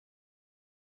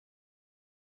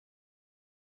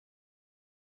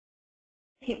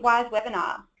Hitwise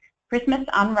webinar, Christmas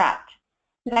Unwrapped.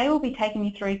 Today we'll be taking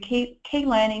you through key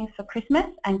learnings for Christmas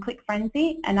and Click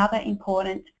Frenzy and other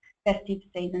important festive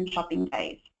season shopping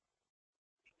days.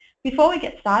 Before we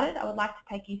get started, I would like to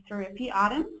take you through a few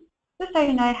items just so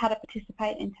you know how to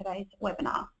participate in today's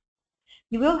webinar.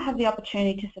 You will have the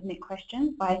opportunity to submit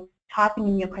questions by typing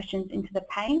in your questions into the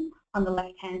pane on the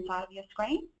left-hand side of your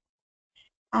screen.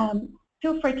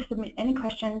 Feel free to submit any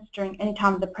questions during any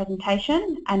time of the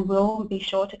presentation and we'll be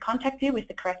sure to contact you with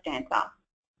the correct answer.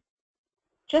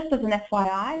 Just as an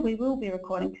FYI, we will be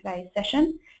recording today's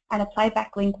session and a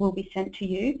playback link will be sent to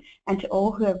you and to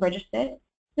all who have registered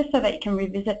just so that you can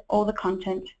revisit all the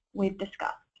content we've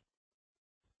discussed.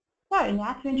 So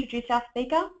now to introduce our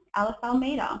speaker, Alice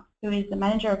Almeida, who is the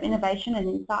Manager of Innovation and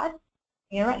Insights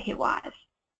here at Hitwise.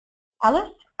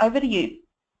 Alice, over to you.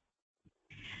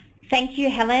 Thank you,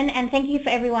 Helen, and thank you for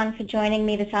everyone for joining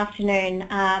me this afternoon.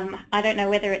 I don't know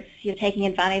whether you're taking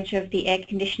advantage of the air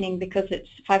conditioning because it's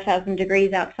 5,000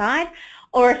 degrees outside,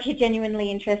 or if you're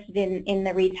genuinely interested in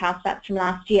the retail stats from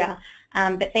last year.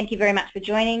 But thank you very much for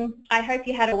joining. I hope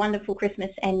you had a wonderful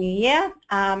Christmas and New Year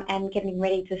and getting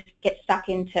ready to get stuck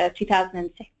into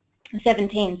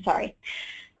 2017.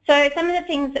 So some of the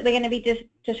things that we're going to be just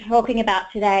talking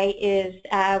about today is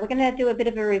we're going to do a bit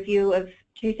of a review of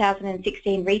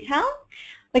 2016 retail.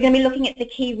 We're going to be looking at the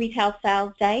key retail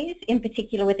sales days, in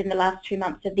particular within the last 2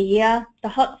 months of the year, the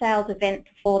hot sales event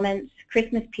performance,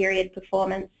 Christmas period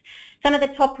performance, some of the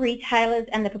top retailers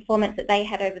and the performance that they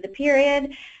had over the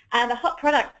period, the hot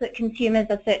products that consumers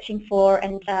are searching for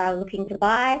and looking to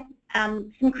buy,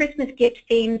 some Christmas gift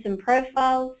themes and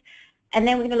profiles, and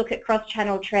then we're going to look at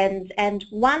cross-channel trends. And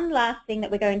one last thing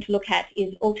that we're going to look at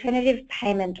is alternative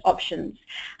payment options,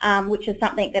 which is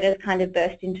something that has kind of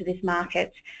burst into this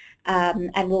market,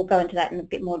 and we'll go into that in a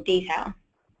bit more detail.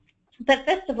 But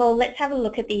first of all, let's have a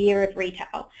look at the year of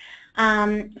retail.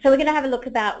 So we're going to have a look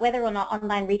about whether or not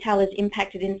online retail has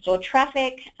impacted in-store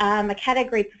traffic, a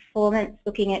category performance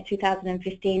looking at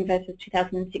 2015 versus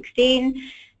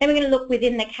 2016. Then we're going to look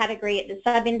within the category at the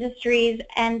sub-industries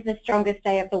and the strongest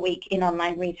day of the week in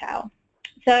online retail.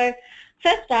 So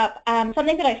first up,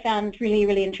 something that I found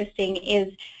really interesting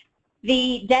is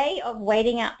the day of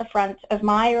waiting out the front of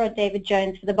Myer or David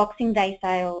Jones for the Boxing Day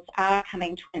sales are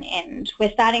coming to an end.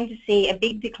 We're starting to see a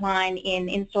big decline in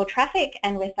in-store traffic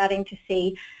and we're starting to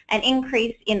see an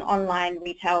increase in online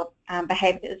retail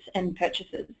behaviours and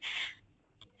purchases.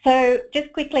 So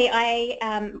just quickly, I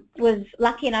was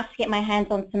lucky enough to get my hands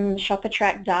on some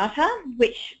ShopperTrack data,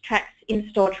 which tracks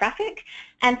in-store traffic.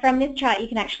 And from this chart, you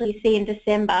can actually see in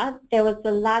December, there was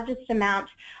the largest amount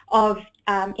of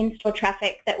in-store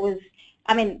traffic that was,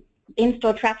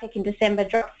 in-store traffic in December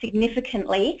dropped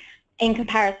significantly in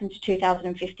comparison to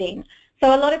 2015.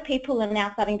 So a lot of people are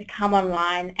now starting to come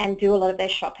online and do a lot of their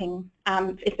shopping,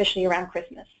 especially around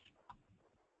Christmas.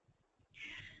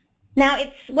 Now,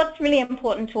 what's really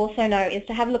important to also know is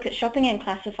to have a look at shopping and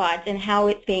classifieds and how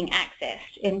it's being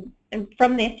accessed. And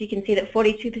from this, you can see that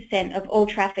 42% of all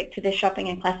traffic to the shopping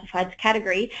and classifieds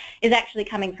category is actually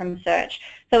coming from search.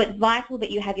 So it's vital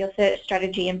that you have your search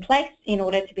strategy in place in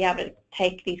order to be able to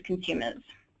take these consumers.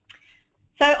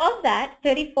 So of that,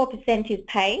 34% is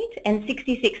paid and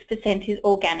 66% is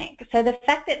organic. So the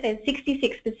fact that there's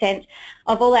 66%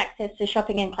 of all access to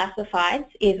shopping and classifieds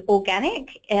is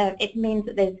organic, it means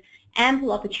that there's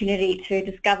ample opportunity to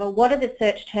discover what are the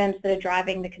search terms that are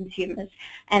driving the consumers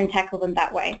and tackle them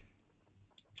that way.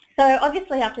 So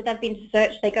obviously after they've been to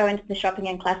search, they go into the shopping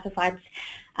and classifieds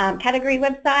category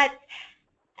websites,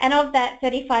 and of that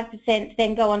 35%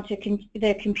 then go on to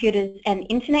the computers and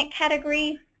internet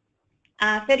category,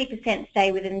 30%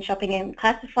 stay within shopping and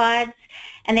classifieds,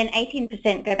 and then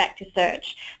 18% go back to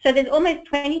search. So there's almost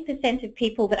 20% of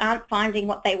people that aren't finding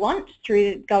what they want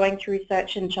through going through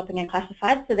search and shopping and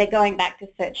classifieds, so they're going back to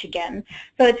search again.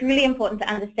 So it's really important to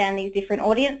understand these different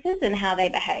audiences and how they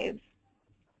behave.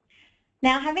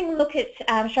 Now, having a look at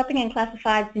shopping and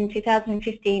classifieds in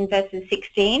 2015 versus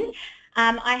 16,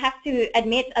 I have to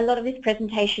admit a lot of this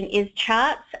presentation is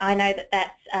charts. I know that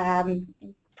that's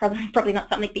probably not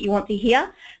something that you want to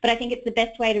hear, but I think it's the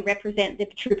best way to represent the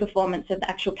true performance of the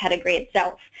actual category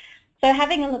itself. So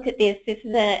having a look at this is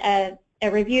a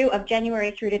review of January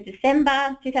through to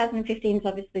December. 2015 is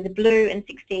obviously the blue and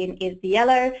 16 is the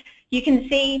yellow. You can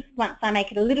see, once I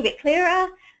make it a little bit clearer,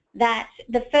 that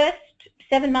the first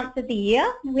 7 months of the year,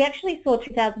 we actually saw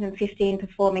 2015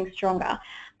 performing stronger.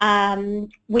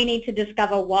 We need to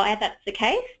discover why that's the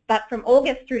case, but from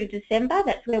August through to December,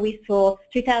 that's where we saw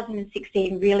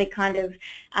 2016 really kind of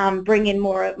bring in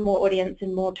more audience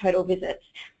and more total visits.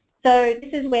 So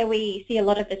this is where we see a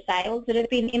lot of the sales that have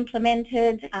been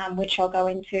implemented, which I'll go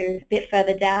into a bit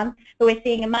further down. But we're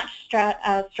seeing a much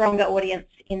stronger audience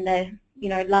in the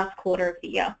last quarter of the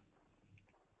year.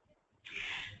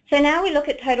 So now we look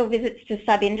at total visits to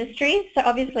sub-industries. So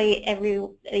obviously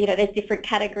there's different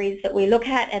categories that we look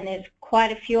at, and there's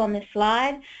quite a few on this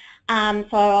slide. So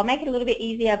I'll make it a little bit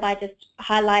easier by just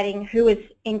highlighting who has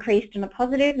increased in a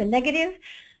positive and negative.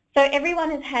 So everyone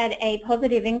has had a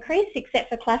positive increase except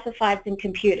for classifieds and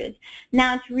computers.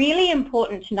 Now it's really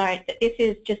important to note that this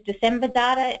is just December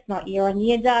data, it's not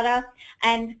year-on-year data,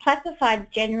 and classifieds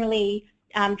generally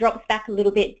drops back a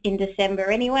little bit in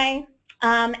December anyway,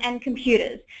 and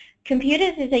computers.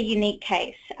 Computers is a unique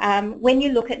case. When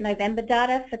you look at November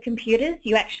data for computers,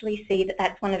 you actually see that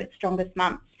that's one of its strongest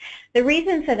months. The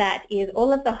reason for that is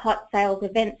all of the hot sales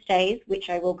events days, which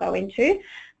I will go into,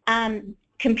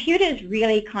 computers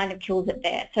really kind of kills it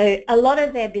there. So a lot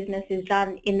of their business is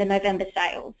done in the November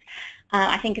sales.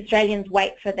 I think Australians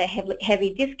wait for the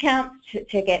heavy discounts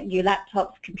to get new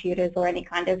laptops, computers, or any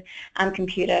kind of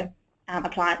computer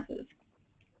appliances.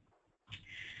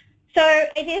 So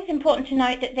it is important to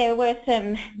note that there were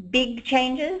some big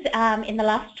changes in the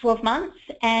last 12 months,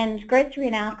 and grocery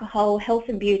and alcohol, health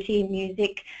and beauty,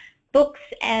 music, books,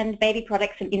 and baby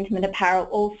products and intimate apparel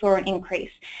all saw an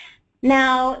increase.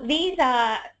 Now, these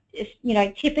are,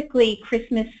 typically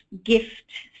Christmas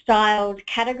gift-styled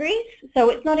categories, so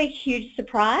it's not a huge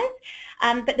surprise.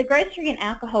 But the grocery and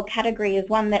alcohol category is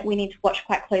one that we need to watch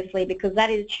quite closely because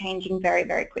that is changing very,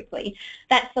 very quickly.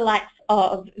 That's the likes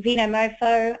of Vino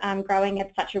Mofo growing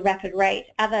at such a rapid rate.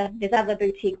 There's other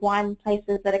boutique wine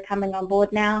places that are coming on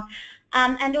board now.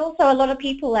 And also a lot of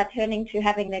people are turning to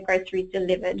having their groceries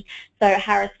delivered. So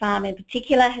Harris Farm in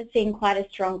particular has seen quite a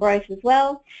strong growth as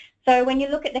well. So when you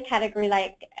look at the category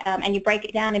and you break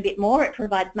it down a bit more, it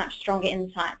provides much stronger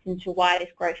insights into why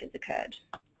this growth has occurred.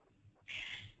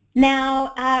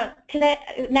 Now,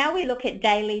 now we look at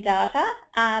daily data,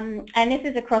 and this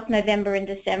is across November and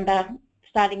December,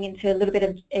 starting into a little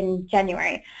bit in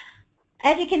January.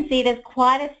 As you can see, there's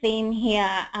quite a theme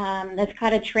here, there's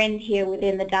quite a trend here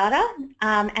within the data,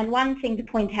 and one thing to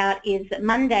point out is that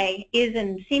Monday is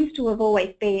and seems to have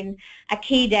always been a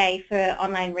key day for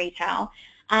online retail.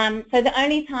 So the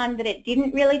only time that it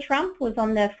didn't really trump was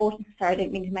on the 4th, sorry, I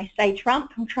didn't mean to say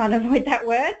trump, I'm trying to avoid that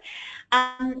word.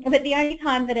 But the only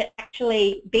time that it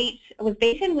actually was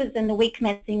beaten was in the week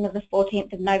commencing of the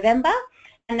 14th of November,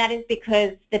 and that is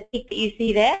because the peak that you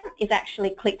see there is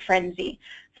actually click frenzy.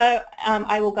 So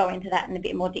I will go into that in a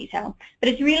bit more detail. But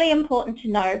it's really important to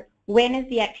know, when is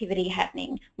the activity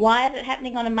happening? Why is it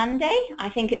happening on a Monday? I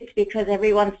think it's because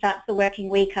everyone starts the working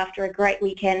week after a great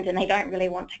weekend and they don't really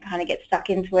want to kind of get stuck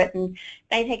into it, and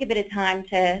they take a bit of time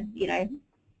to,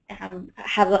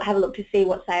 have a look to see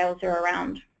what sales are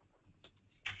around.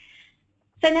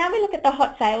 So now we look at the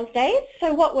hot sales days.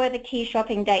 So what were the key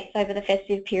shopping dates over the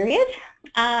festive period?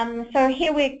 So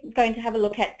here we're going to have a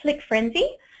look at Click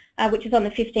Frenzy, which is on the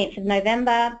 15th of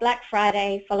November, Black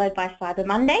Friday, followed by Cyber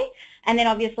Monday, and then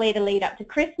obviously the lead up to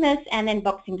Christmas and then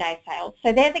Boxing Day sales.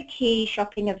 So they're the key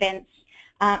shopping events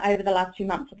over the last 2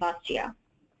 months of last year.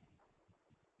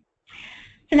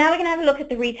 So now we're going to have a look at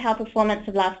the retail performance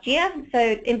of last year. So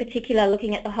in particular,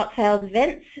 looking at the hot sales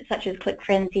events such as Click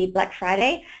Frenzy, Black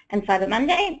Friday and Cyber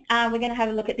Monday. We're going to have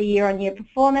a look at the year-on-year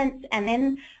performance, and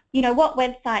then what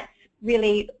websites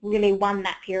really won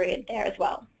that period there as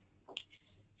well.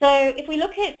 So if we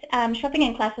look at shopping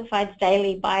and classifieds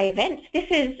daily by event, this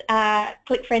is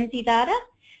Click Frenzy data.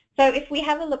 So if we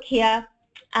have a look here,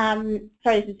 sorry,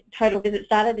 this is total visits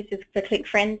data, this is for Click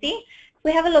Frenzy. If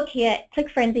we have a look here,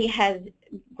 Click Frenzy has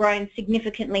grown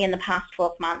significantly in the past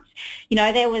 12 months.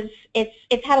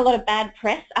 It's had a lot of bad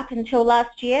press up until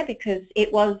last year because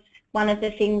it was one of the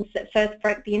things that first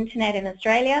broke the internet in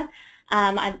Australia.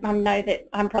 I know that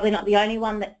I'm probably not the only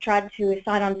one that tried to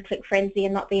sign on to Click Frenzy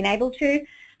and not being able to.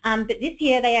 But this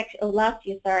year, last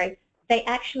year, sorry, they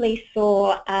actually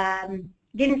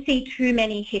didn't see too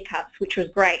many hiccups, which was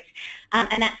great,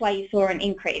 and that's why you saw an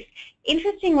increase.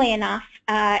 Interestingly enough,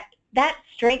 that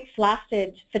strength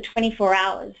lasted for 24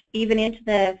 hours, even into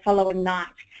the following night.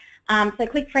 So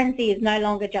Click Frenzy is no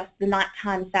longer just the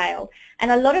nighttime sale,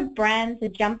 and a lot of brands are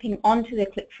jumping onto the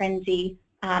Click Frenzy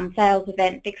sales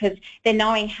event because they're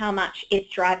knowing how much it's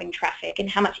driving traffic and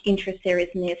how much interest there is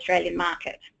in the Australian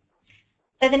market.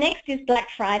 So the next is Black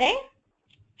Friday,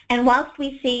 and whilst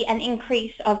we see an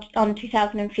increase on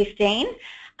 2015,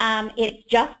 it's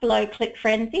just below Click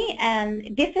Frenzy,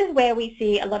 and this is where we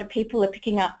see a lot of people are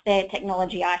picking up their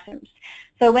technology items.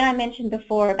 So when I mentioned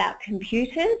before about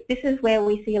computers, this is where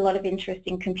we see a lot of interest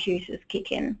in computers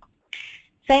kick in.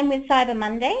 Same with Cyber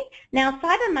Monday. Now,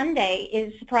 Cyber Monday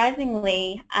is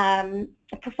surprisingly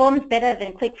performs better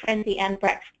than Click Frenzy and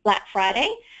Black Friday.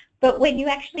 But when you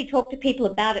actually talk to people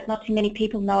about it, not too many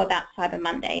people know about Cyber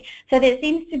Monday. So there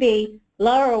seems to be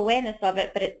lower awareness of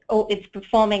it, but it's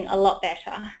performing a lot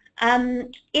better.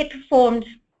 It performed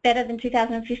better than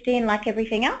 2015, like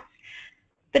everything else.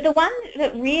 But the one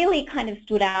that really kind of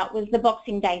stood out was the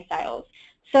Boxing Day sales.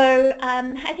 So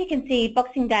as you can see,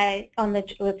 Boxing Day on the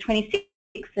 26th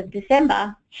of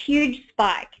December, huge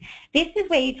spike. This is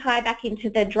where you tie back into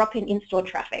the drop in in-store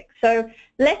traffic. So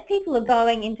less people are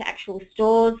going into actual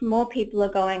stores, more people are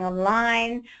going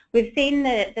online. We've seen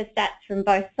the stats from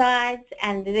both sides,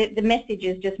 and the message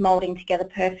is just molding together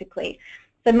perfectly.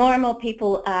 So more and more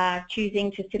people are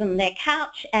choosing to sit on their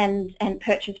couch and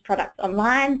purchase products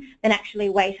online than actually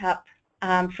wait up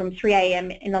from 3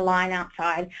 a.m. in a line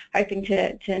outside, hoping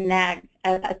to nag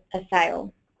a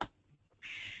sale.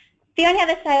 The only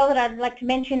other sale that I'd like to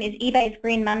mention is eBay's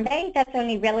Green Monday. That's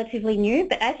only relatively new,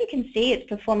 but as you can see, it's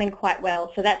performing quite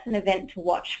well. So that's an event to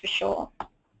watch for sure.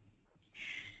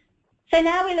 So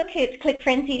now we look at Click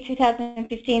Frenzy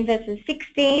 2015 versus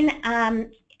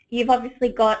 16. You've obviously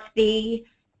got in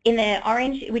the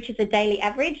orange, which is a daily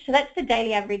average. So that's the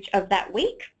daily average of that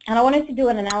week. And I wanted to do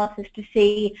an analysis to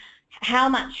see how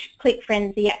much Click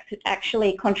Frenzy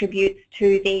actually contributes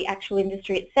to the actual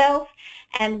industry itself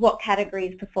and what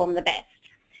categories perform the best.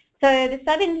 So the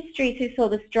sub-industries who saw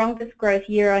the strongest growth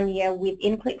year on year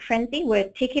within Click Frenzy were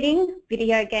ticketing,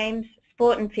 video games,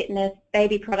 sport and fitness,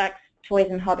 baby products, toys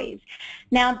and hobbies.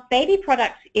 Now, baby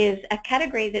products is a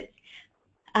category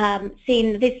that's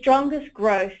seen the strongest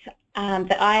growth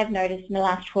that I have noticed in the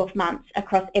last 12 months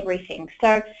across everything.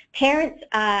 So parents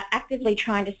are actively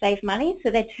trying to save money,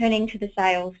 so they're turning to the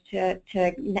sales to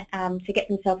get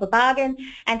themselves a bargain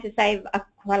and to save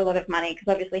quite a lot of money,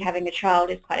 because obviously having a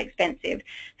child is quite expensive.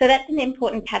 So that's an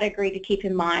important category to keep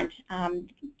in mind.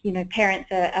 You know, parents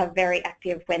are very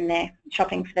active when they're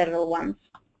shopping for their little ones.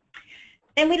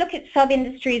 Then we look at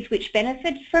sub-industries which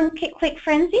benefit from Click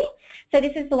Frenzy. So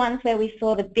this is the ones where we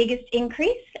saw the biggest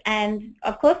increase, and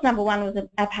of course number one was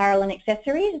apparel and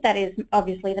accessories. That is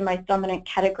obviously the most dominant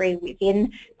category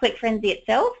within Click Frenzy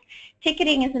itself.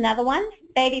 Ticketing is another one,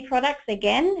 baby products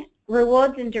again,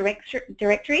 rewards and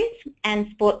directories,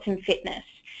 and sports and fitness.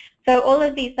 So all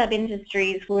of these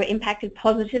sub-industries were impacted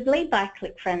positively by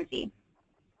Click Frenzy.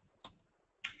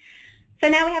 So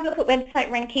now we have a look at website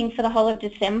ranking for the whole of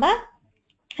December.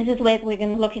 This is where we're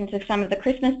going to look into some of the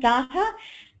Christmas data.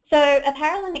 So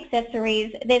apparel and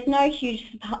accessories, there's no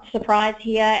huge surprise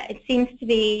here. It seems to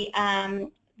be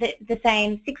the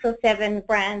same 6 or 7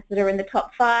 brands that are in the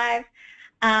top 5.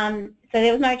 So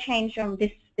there was no change from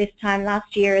this time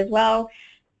last year as well.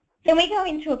 Then we go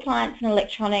into appliance and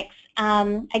electronics.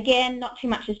 Again, not too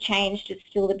much has changed. It's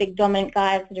still the big dominant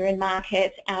guys that are in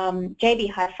market.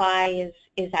 JB Hi-Fi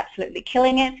is absolutely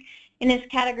killing it in this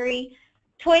category.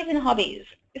 Toys and hobbies.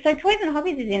 So toys and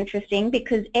hobbies is interesting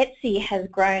because Etsy has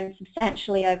grown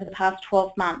substantially over the past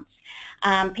 12 months.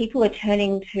 People are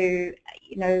turning to,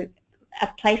 you know,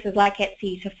 places like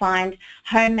Etsy to find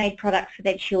homemade products for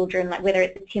their children, like whether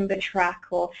it's a timber truck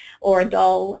or a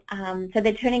doll. So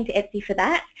they're turning to Etsy for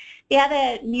that. The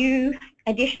other new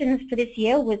additions for this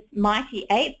year was Mighty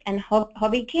Ape and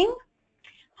Hobby King.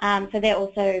 So they're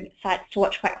also sites to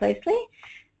watch quite closely.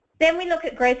 Then we look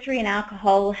at grocery and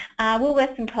alcohol.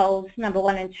 Woolworths and Coles, number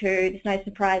 1 and 2. There's no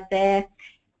surprise there.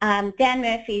 Dan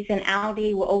Murphy's and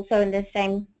Aldi were also in the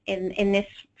same in this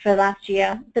for last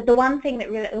year. But the one thing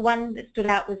that the one that stood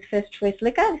out was First Choice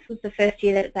Liquor. This was the first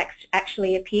year that it's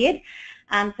actually appeared.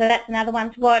 So that's another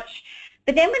one to watch.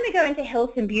 But then when we go into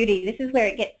health and beauty, this is where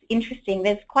it gets interesting.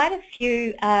 There's quite a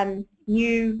few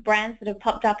new brands that have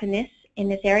popped up in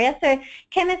this area. So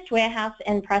Chemist Warehouse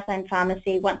and Priceline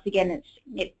Pharmacy, once again, it's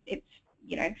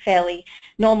you know, fairly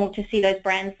normal to see those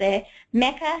brands there.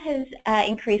 Mecca has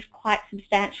increased quite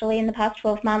substantially in the past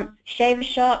 12 months. Shaver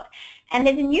Shop, and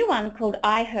there's a new one called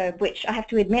iHerb, which I have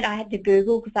to admit I had to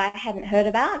Google because I hadn't heard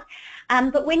about.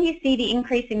 But when you see the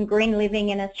increase in green living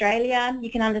in Australia,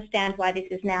 you can understand why this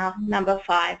is now number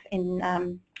 5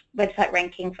 in website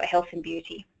ranking for health and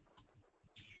beauty.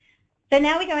 So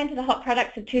now we go into the hot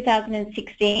products of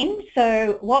 2016.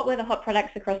 So what were the hot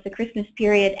products across the Christmas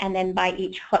period and then by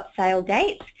each hot sale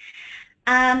date?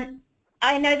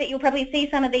 I know that you'll probably see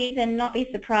some of these and not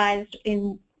be surprised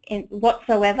in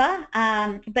whatsoever,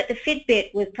 but the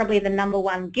Fitbit was probably the number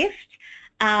 1 gift,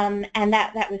 and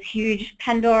that was huge.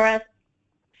 Pandora,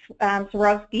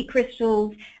 Swarovski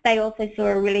crystals, they also saw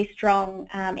a really strong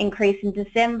increase in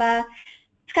December.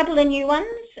 A couple of new ones.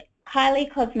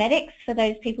 Kylie Cosmetics, for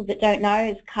those people that don't know,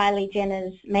 is Kylie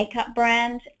Jenner's makeup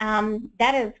brand.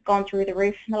 That has gone through the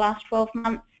roof in the last 12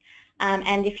 months.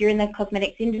 And if you're in the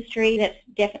cosmetics industry, that's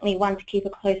definitely one to keep a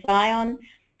close eye on.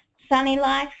 Sunny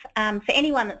Life, for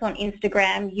anyone that's on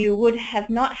Instagram, you would have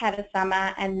not had a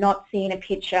summer and not seen a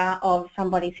picture of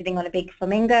somebody sitting on a big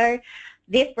flamingo.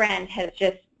 This brand has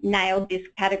just nailed this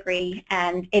category,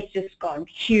 and it's just gone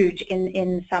huge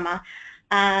in summer.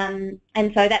 And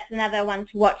so that's another one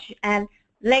to watch. And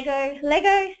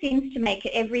Lego seems to make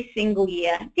it every single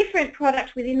year. Different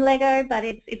products within Lego, but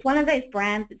it's one of those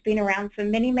brands that's been around for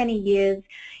many, many years.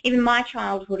 Even my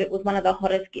childhood, it was one of the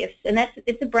hottest gifts, and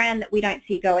it's a brand that we don't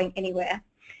see going anywhere.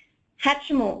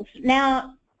 Hatchimals.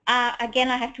 Now, again,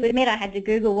 I have to admit I had to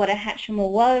Google what a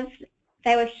Hatchimal was.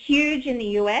 They were huge in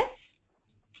the US.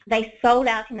 They sold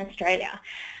out in Australia.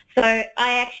 So I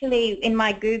actually, in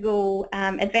my Google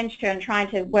adventure and trying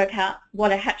to work out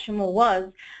what a Hatchimal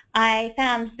was, I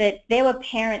found that there were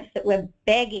parents that were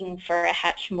begging for a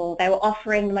Hatchimal. They were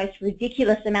offering the most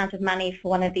ridiculous amount of money for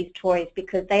one of these toys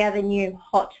because they are the new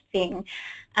hot thing.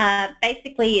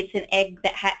 Basically, it's an egg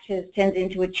that hatches, turns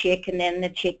into a chick, and then the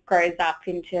chick grows up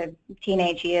into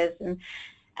teenage years, and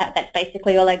that's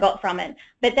basically all I got from it.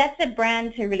 But that's a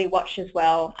brand to really watch as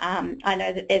well. I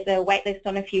know that there's a wait list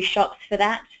on a few shops for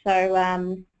that.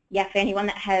 So, yeah, for anyone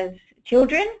that has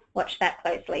children, watch that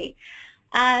closely.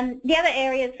 The other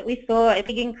areas that we saw a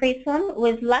big increase on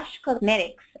was Lush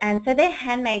Cosmetics, and so they're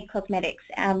handmade cosmetics.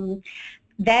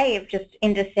 They have just,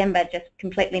 in December, just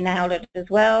completely nailed it as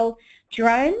well.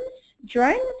 Drones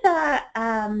are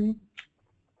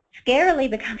scarily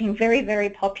becoming very, very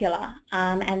popular,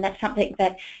 and that's something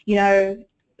that, you know,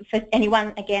 for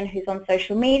anyone, again, who's on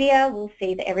social media, will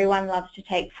see that everyone loves to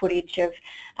take footage of,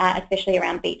 especially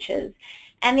around beaches.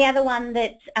 And the other one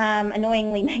that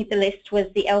annoyingly made the list was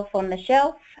the Elf on the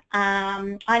Shelf.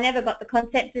 I never got the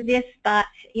concept of this, but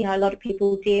you know, a lot of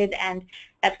people did, and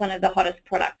that's one of the hottest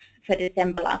products for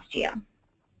December last year.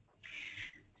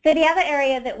 So the other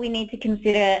area that we need to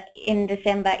consider in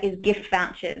December is gift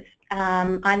vouchers.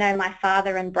 I know my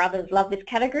father and brothers love this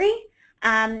category,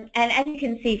 and as you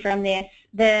can see from this,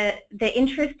 the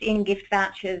interest in gift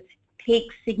vouchers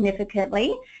peaks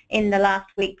significantly in the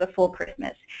last week before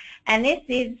Christmas. And this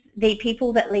is the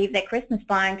people that leave their Christmas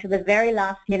buying to the very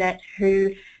last minute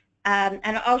who,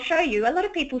 and I'll show you, a lot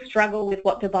of people struggle with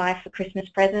what to buy for Christmas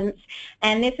presents,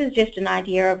 and this is just an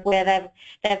idea of where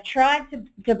they've tried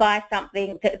to buy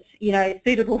something that's, you know,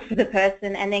 suitable for the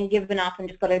person and then given up and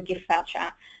just got a gift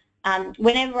voucher.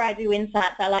 Whenever I do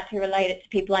insights, I like to relate it to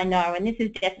people I know, and this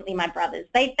is definitely my brothers.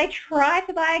 They try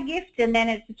to buy a gift, and then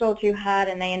it's just all too hard,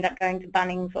 and they end up going to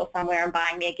Bunnings or somewhere and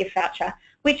buying me a gift voucher,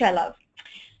 which I love.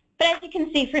 But as you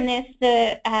can see from this,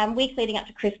 the week leading up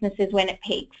to Christmas is when it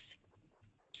peaks.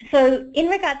 So in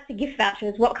regards to gift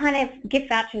vouchers, what kind of gift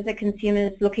vouchers are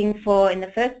consumers looking for in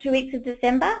the first 2 weeks of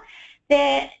December?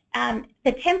 The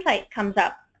template comes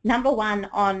up number one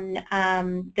on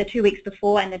the 2 weeks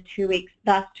before and the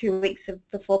last 2 weeks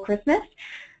before Christmas.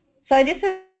 So this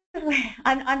is where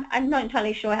I'm not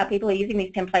entirely sure how people are using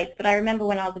these templates, but I remember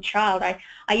when I was a child,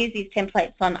 I used these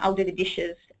templates on I'll do the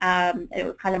dishes. It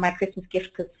was kind of my Christmas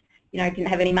gift because, you know, I didn't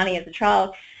have any money as a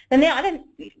child. And now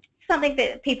something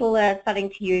that people are starting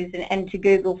to use and to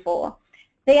Google for.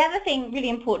 The other thing, really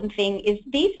important thing, is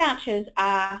these vouchers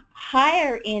are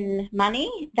higher in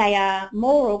money. They are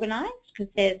more organised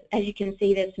because there's, as you can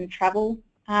see, there's some travel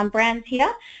brands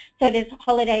here. So there's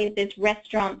holidays, there's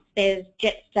restaurants, there's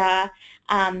Jetstar,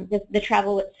 the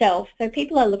travel itself. So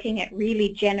people are looking at really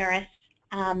generous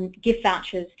gift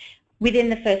vouchers within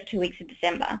the first 2 weeks of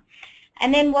December.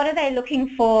 And then what are they looking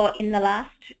for in the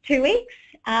last 2 weeks?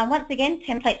 Once again,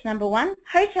 templates number one.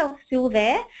 Hotel's still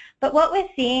there, but what we're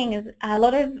seeing is a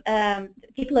lot of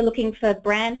people are looking for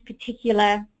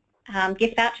brand-particular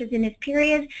gift vouchers in this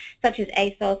period, such as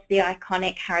ASOS, The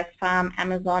Iconic, Harris Farm,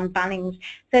 Amazon, Bunnings.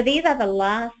 So these are the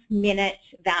last-minute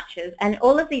vouchers, and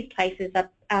all of these places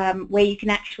are where you can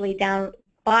actually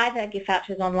buy the gift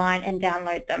vouchers online and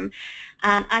download them.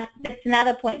 That's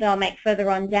another point that I'll make further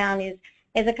on down is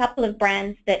there's a couple of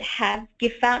brands that have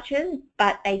gift vouchers,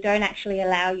 but they don't actually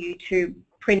allow you to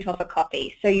print off a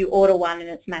copy. So you order one and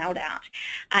it's mailed out.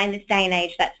 In this day and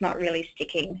age, that's not really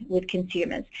sticking with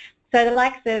consumers. So the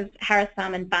likes of Harris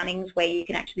Farm and Bunnings, where you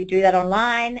can actually do that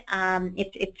online,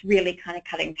 it's really kind of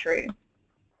cutting through.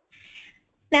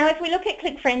 Now, if we look at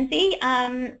Click Frenzy,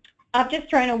 I've just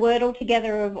thrown a Wordle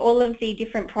together of all of the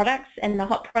different products and the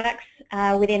hot products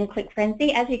within Click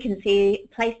Frenzy. As you can see,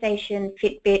 PlayStation,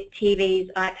 Fitbit,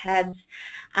 TVs, iPads,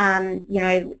 you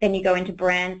know, then you go into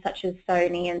brands such as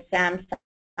Sony and Samsung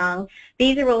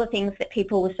These are all the things that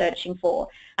people were searching for.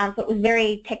 So it was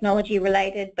very technology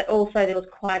related, but also there was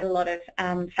quite a lot of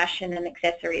fashion and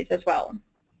accessories as well.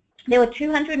 There were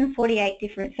 248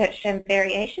 different search term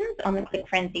variations on the Click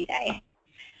Frenzy day.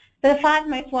 So the 5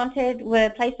 most wanted were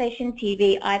PlayStation,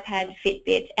 TV, iPad,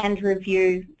 Fitbit, and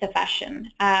Review the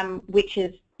Fashion, which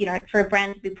is, you know, for a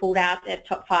brand to be pulled out at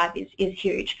top 5 is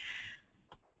huge.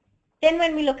 Then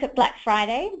when we look at Black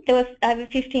Friday, there were over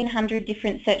 1,500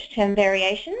 different search term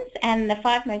variations, and the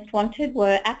 5 most wanted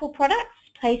were Apple products,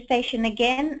 PlayStation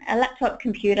again, a laptop,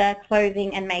 computer,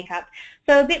 clothing, and makeup.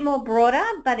 So a bit more broader,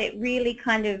 but it really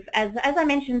kind of, as I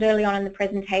mentioned early on in the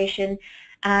presentation,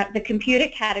 the computer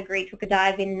category took a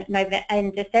dive in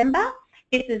December.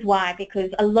 This is why,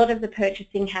 because a lot of the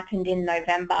purchasing happened in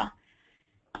November.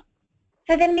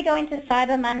 So then we go into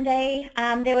Cyber Monday.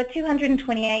 There were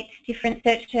 228 different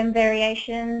search term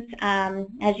variations.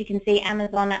 As you can see,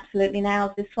 Amazon absolutely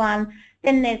nails this one.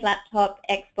 Then there's laptop,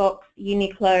 Xbox,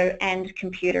 Uniqlo, and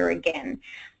computer again.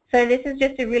 So this is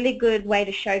just a really good way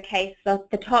to showcase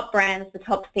the top brands, the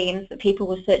top themes that people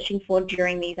were searching for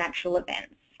during these actual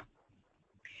events.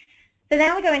 So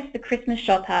now we go into the Christmas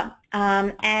shopper,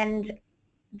 and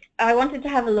I wanted to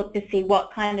have a look to see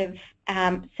what kind of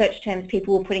search terms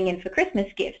people were putting in for Christmas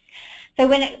gifts. So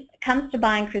when it comes to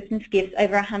buying Christmas gifts,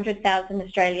 over 100,000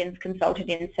 Australians consulted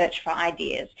in search for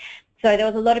ideas. So there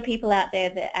was a lot of people out there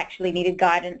that actually needed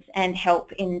guidance and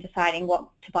help in deciding what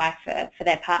to buy for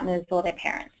their partners or their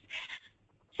parents.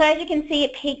 So as you can see,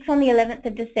 it peaks on the 11th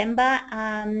of December,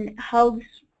 holds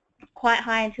quite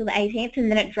high until the 18th, and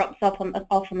then it drops off on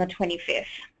the 25th.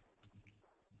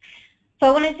 So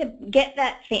I wanted to get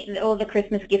that all the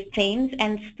Christmas gift themes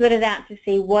and split it out to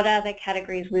see what are the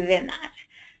categories within that.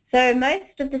 So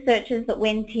most of the searches that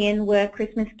went in were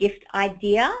Christmas gift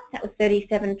idea, that was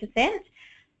 37%.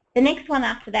 The next one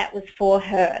after that was for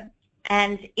her.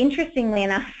 And interestingly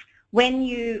enough,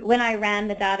 when I ran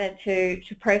the data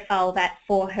to profile that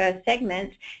for her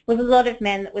segment, was a lot of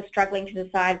men that were struggling to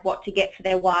decide what to get for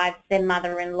their wives, their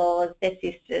mother-in-laws, their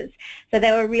sisters. So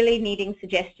they were really needing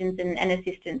suggestions and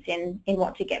assistance in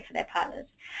what to get for their partners.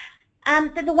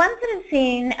 So the ones that have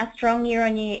seen a strong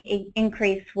year-on-year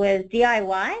increase was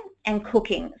DIY and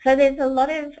cooking. So there's a lot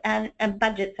of, and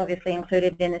budgets obviously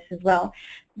included in this as well.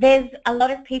 There's a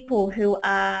lot of people who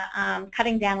are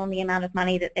cutting down on the amount of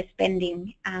money that they're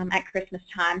spending at Christmas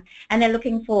time, and they're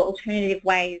looking for alternative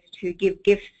ways to give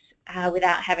gifts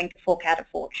without having to fork out a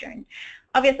fortune.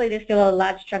 Obviously, there's still a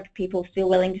large chunk of people still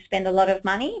willing to spend a lot of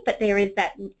money, but there is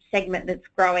that segment that's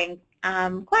growing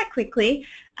quite quickly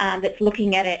that's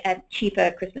looking at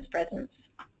cheaper Christmas presents.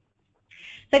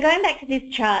 So going back to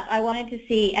this chart, I wanted to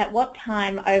see at what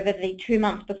time over the 2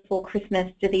 months before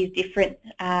Christmas do these different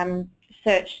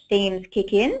search themes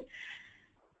kick in.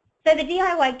 So the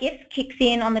DIY gift kicks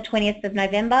in on the 20th of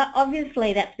November.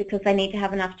 Obviously that's because they need to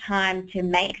have enough time to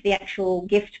make the actual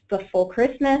gift before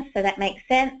Christmas, so that makes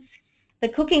sense. The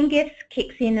cooking gifts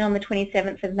kicks in on the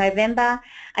 27th of November.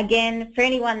 Again, for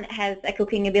anyone that has a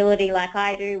cooking ability like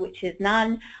I do, which is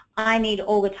none, I need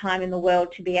all the time in the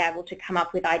world to be able to come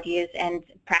up with ideas and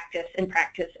practice and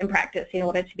practice and practice in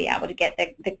order to be able to get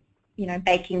the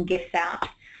baking gifts out.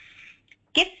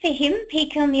 Gifts for him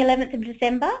peak on the 11th of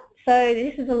December. So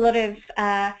this is a lot of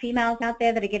females out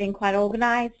there that are getting quite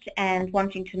organised and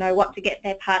wanting to know what to get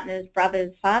their partners,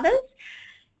 brothers, fathers.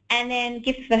 And then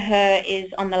gifts for her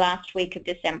is on the last week of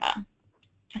December.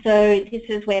 So this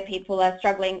is where people are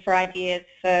struggling for ideas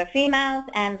for females,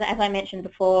 and as I mentioned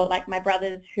before, like my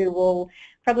brothers who will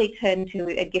probably turn to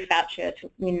a gift voucher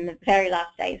in the very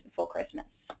last days before Christmas.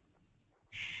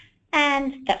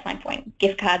 And that's my point.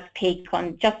 Gift cards peak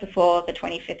on just before the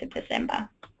 25th of December.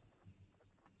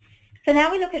 So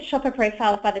now we look at shopper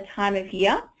profiles by the time of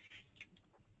year.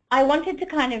 I wanted to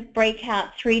kind of break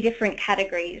out 3 different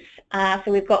categories. So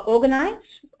we've got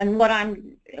organised and what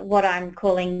I'm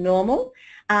calling normal,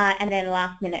 and then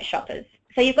last minute shoppers.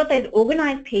 So you've got those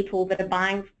organised people that are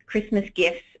buying Christmas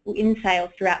gifts in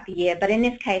sales throughout the year, but in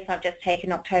this case I've just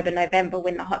taken October, November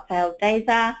when the hot sales days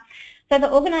are. So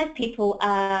the organised people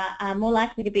are more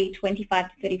likely to be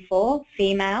 25 to 34,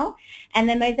 female, and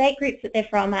the mosaic groups that they're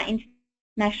from are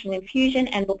International Infusion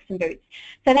and Books and Boots.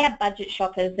 So they are budget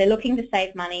shoppers, they're looking to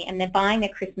save money, and they're buying their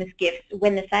Christmas gifts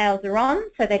when the sales are on,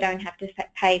 so they don't have to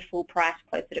pay full price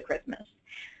closer to Christmas.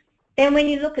 Then when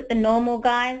you look at the normal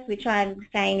guys, which I'm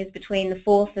saying is between the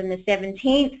 4th and the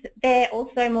 17th, they're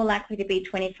also more likely to be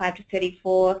 25 to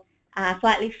 34,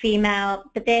 slightly female,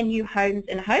 but they're new homes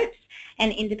and hopes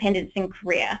and independence and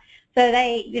career. So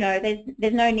they,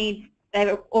 there's no need,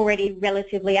 they're already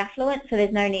relatively affluent, so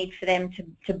there's no need for them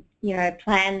to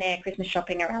plan their Christmas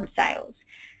shopping around sales.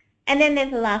 And then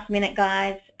there's the last minute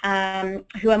guys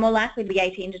who are more likely to be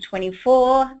 18 to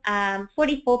 24.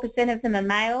 44% of them are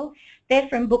male. They're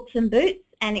from Books and Boots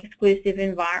and exclusive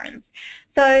environs.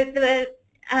 So the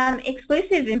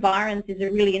exclusive environs is a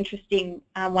really interesting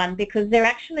one because they're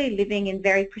actually living in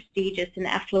very prestigious and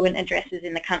affluent addresses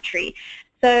in the country.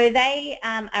 So they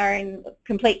are in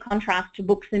complete contrast to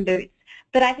Books and Boots.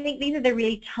 But I think these are the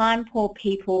really time-poor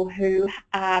people who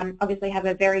obviously have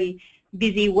a very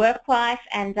busy work life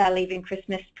and are leaving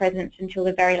Christmas presents until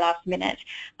the very last minute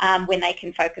when they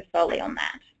can focus solely on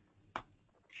that.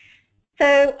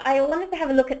 So I wanted to have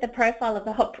a look at the profile of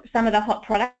some of the hot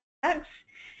products.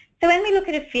 So when we look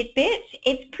at a Fitbit,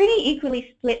 it's pretty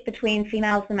equally split between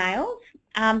females and males.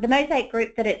 The mosaic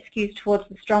group that it skews towards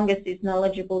the strongest is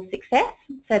knowledgeable success.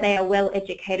 So they are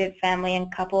well-educated family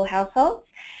and couple households.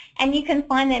 And you can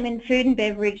find them in food and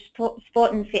beverage,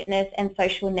 sport and fitness, and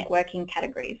social networking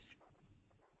categories.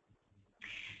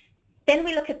 Then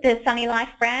we look at the Sunny Life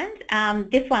brand.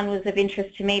 This one was of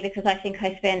interest to me because I think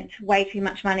I spent way too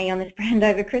much money on this brand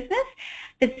over Christmas.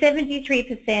 But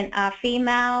 73% are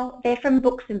female. They're from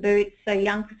Books and Boots, so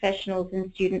young professionals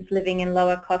and students living in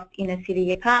lower cost inner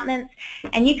city apartments.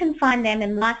 And you can find them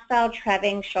in lifestyle,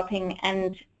 traveling, shopping,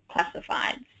 and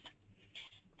classifieds.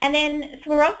 And then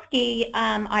Swarovski,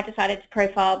 I decided to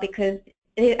profile because,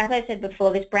 as I said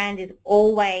before, this brand is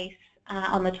always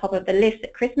on the top of the list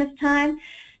at Christmas time.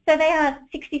 So they are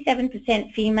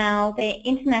 67% female. They're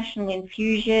international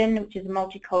infusion, which is a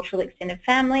multicultural extended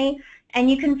family. And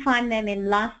you can find them in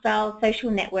lifestyle,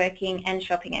 social networking, and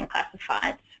shopping and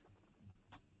classifieds.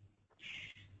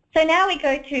 So now we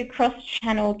go to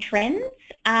cross-channel trends.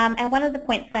 And one of the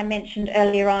points I mentioned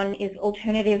earlier on is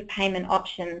alternative payment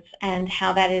options and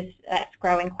how that's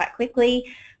growing quite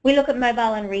quickly. We look at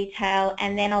mobile and retail,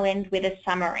 and then I'll end with a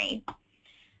summary.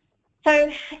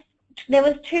 So there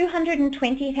was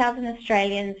 220,000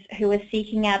 Australians who were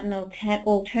seeking out an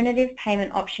alternative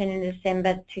payment option in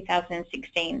December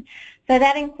 2016. So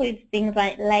that includes things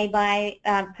like lay-by,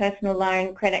 personal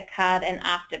loan, credit card, and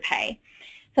Afterpay.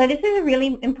 So this is a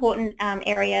really important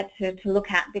area to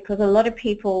look at because a lot of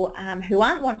people who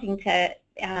aren't wanting to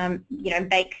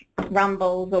bake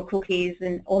rumbles or cookies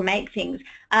or make things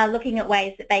are looking at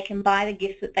ways that they can buy the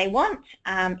gifts that they want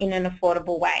in an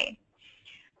affordable way.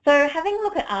 So having a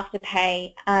look at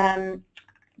Afterpay,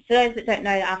 for those that don't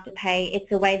know Afterpay,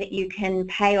 it's a way that you can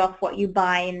pay off what you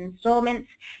buy in installments.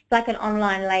 It's like an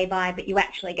online lay-by, but you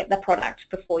actually get the product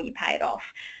before you pay it off.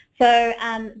 So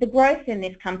the growth in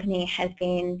this company has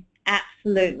been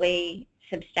absolutely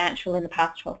substantial in the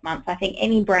past 12 months. I think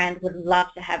any brand would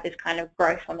love to have this kind of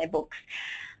growth on their books.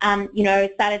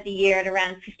 It started the year at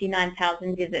around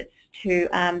 59,000 visits to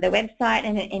the website,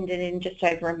 and it ended in just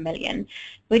over 1 million,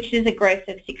 which is a growth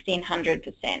of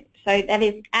 1,600%. So that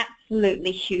is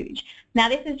absolutely huge. Now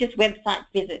this is just website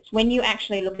visits. When you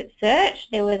actually look at search,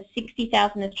 there were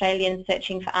 60,000 Australians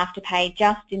searching for Afterpay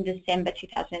just in December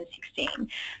 2016.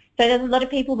 So there's a lot of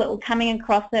people that were coming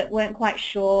across it, weren't quite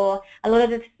sure. A lot of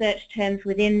the search terms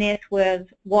within this was,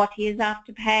 what is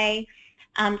Afterpay?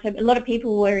 So a lot of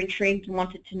people were intrigued and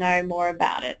wanted to know more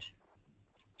about it.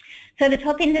 So the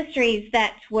top industries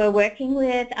that were working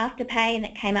with Afterpay and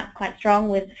that came up quite strong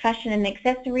was fashion and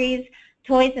accessories,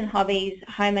 toys and hobbies,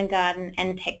 home and garden,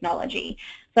 and technology.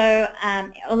 So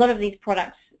a lot of these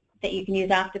products that you can use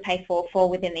Afterpay for fall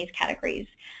within these categories.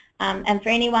 And for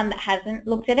anyone that hasn't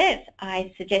looked at it,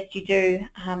 I suggest you do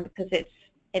because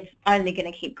it's only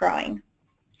going to keep growing.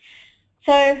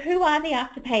 So who are the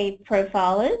Afterpay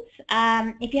profilers?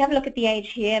 If you have a look at the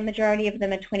age here, majority of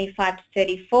them are 25 to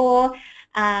 34.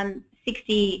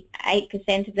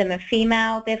 68% of them are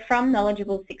female. They're from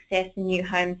knowledgeable success and new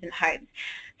homes and hopes.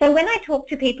 So when I talk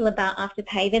to people about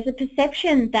Afterpay, there's a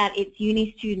perception that it's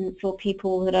uni students or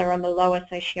people that are on the lower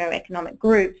socioeconomic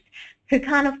groups who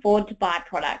can't afford to buy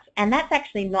products, and that's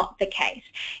actually not the case.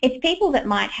 It's people that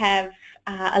might have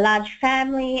a large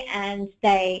family and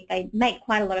they make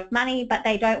quite a lot of money, but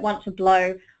they don't want to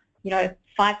blow,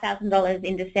 $5,000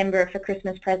 in December for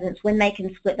Christmas presents when they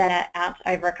can split that out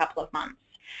over a couple of months.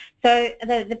 So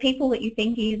the people that you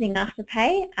think are using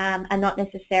Afterpay are not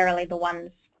necessarily the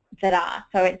ones that are.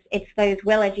 So it's those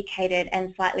well-educated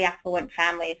and slightly affluent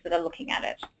families that are looking at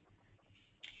it.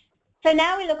 So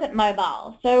now we look at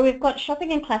mobile. So we've got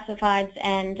shopping and classifieds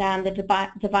and the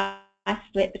device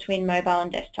split between mobile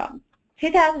and desktop.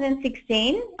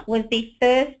 2016 was the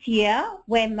first year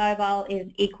where mobile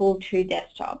is equal to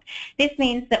desktop. This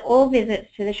means that all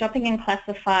visits to the shopping and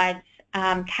classifieds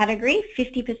category,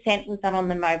 50% was done on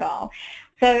the mobile.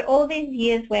 So all these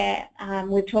years where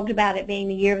we've talked about it being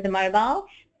the year of the mobile,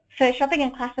 for shopping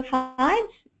and classifieds,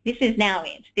 this is now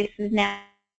it. This is now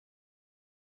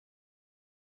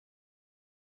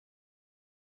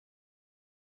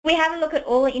we have a look at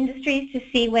all the industries to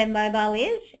see where mobile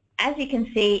is. As you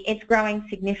can see, it's growing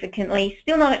significantly,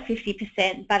 still not at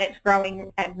 50%, but it's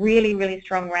growing at really, really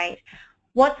strong rate.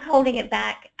 What's holding it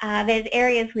back? There's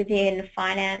areas within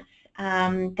finance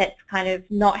that's kind of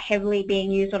not heavily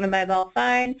being used on a mobile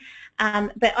phone,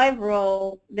 but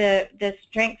overall, the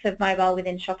strength of mobile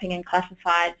within shopping and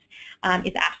classifieds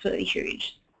is absolutely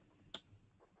huge.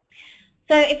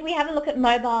 So if we have a look at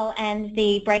mobile and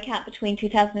the breakout between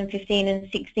 2015 and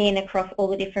 16 across all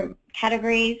the different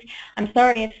categories, I'm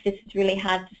sorry if this is really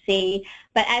hard to see,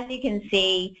 but as you can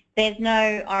see, there's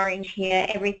no orange here,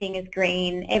 everything is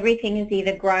green, everything has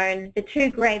either grown. The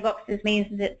two grey boxes means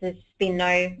that there's been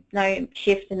no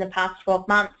shift in the past 12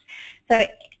 months. So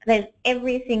there's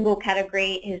every single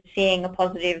category is seeing a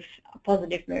positive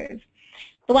move.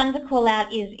 The one to call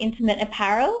out is intimate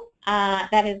apparel.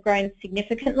 That has grown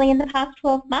significantly in the past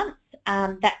 12 months.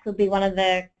 That could be one of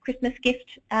the Christmas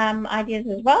gift ideas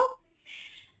as well.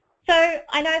 So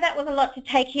I know that was a lot to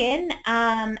take in,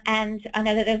 and I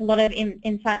know that there's a lot of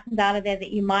insights and data there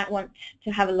that you might want to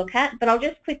have a look at, but I'll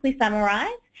just quickly summarize.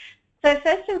 So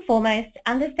first and foremost,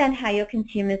 understand how your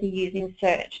consumers are using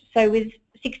search. So with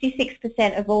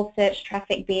 66% of all search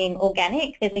traffic being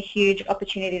organic, there's a huge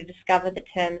opportunity to discover the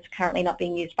terms currently not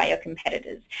being used by your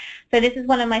competitors. So this is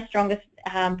one of my strongest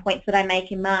points that I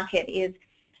make in market is,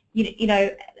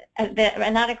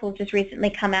 an article just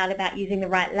recently come out about using the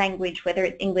right language, whether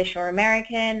it's English or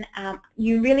American.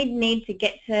 You really need to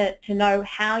get to know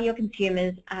how your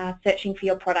consumers are searching for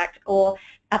your product or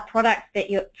a product that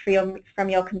from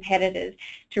your competitors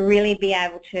to really be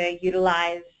able to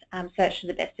utilize search to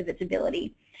the best of its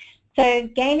ability. So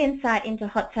gain insight into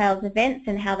hot sales events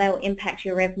and how they will impact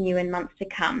your revenue in months to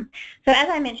come. So as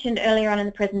I mentioned earlier on in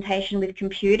the presentation with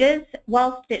computers,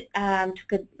 whilst it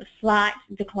took a slight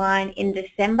decline in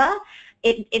December,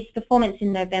 its performance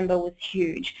in November was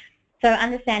huge. So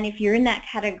understand if you're in that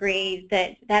category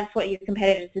that's what your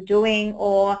competitors are doing,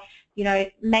 or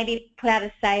maybe put out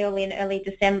a sale in early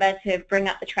December to bring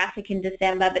up the traffic in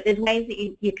December, but there's ways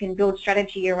that you can build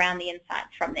strategy around the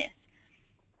insights from this.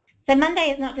 So Monday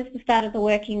is not just the start of the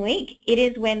working week, it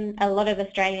is when a lot of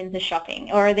Australians are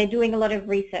shopping, or they're doing a lot of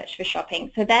research for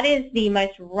shopping. So that is the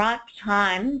most ripe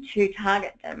time to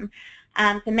target them.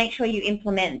 So make sure you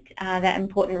implement that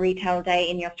important retail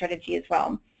day in your strategy as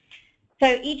well.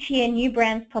 So each year new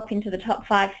brands pop into the top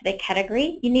 5 for their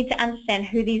category. You need to understand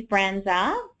who these brands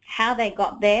are, how they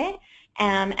got there,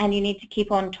 and you need to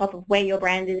keep on top of where your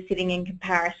brand is sitting in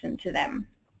comparison to them.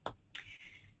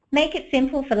 Make it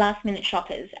simple for last-minute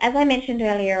shoppers. As I mentioned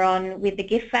earlier on with the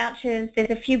gift vouchers, there's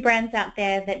a few brands out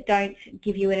there that don't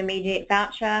give you an immediate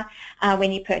voucher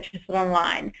when you purchase it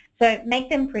online. So make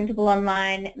them printable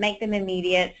online, make them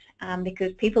immediate,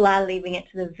 because people are leaving it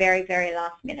to the very, very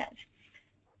last minute.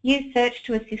 Use search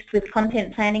to assist with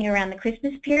content planning around the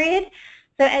Christmas period.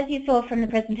 So as you saw from the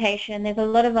presentation, there's a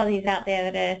lot of others out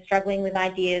there that are struggling with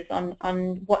ideas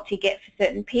on what to get for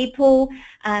certain people.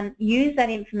 Use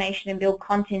that information and build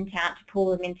content out to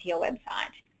pull them into your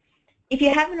website. If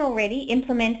you haven't already,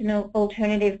 implement an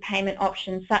alternative payment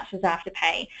option such as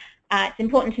Afterpay. It's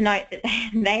important to note that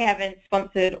they haven't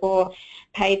sponsored or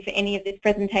paid for any of this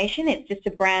presentation. It's just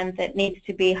a brand that needs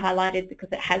to be highlighted because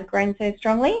it has grown so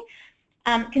strongly.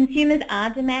 Consumers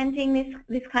are demanding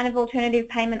this kind of alternative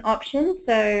payment option,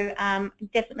 so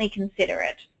definitely consider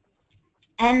it.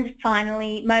 And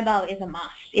finally, mobile is a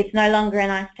must. It's no longer a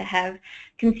nice to have.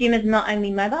 Consumers are not only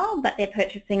mobile, but they're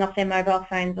purchasing off their mobile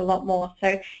phones a lot more,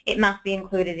 so it must be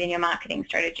included in your marketing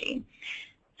strategy.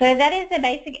 So that is a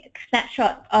basic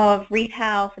snapshot of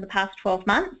retail for the past 12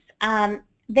 months.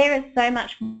 There is so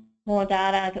much more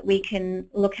data that we can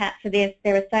look at for this.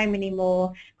 There are so many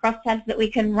more crosstabs that we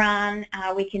can run.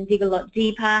 We can dig a lot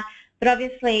deeper. But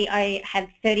obviously I have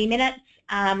 30 minutes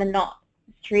and not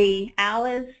 3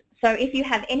 hours. So if you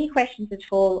have any questions at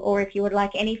all, or if you would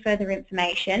like any further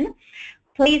information,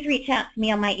 please reach out to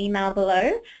me on my email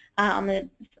below on the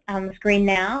screen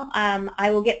now.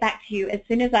 I will get back to you as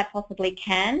soon as I possibly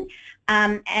can.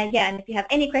 And if you have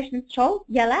any questions at all,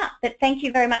 yell out. But thank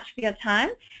you very much for your time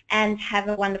and have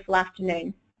a wonderful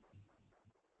afternoon.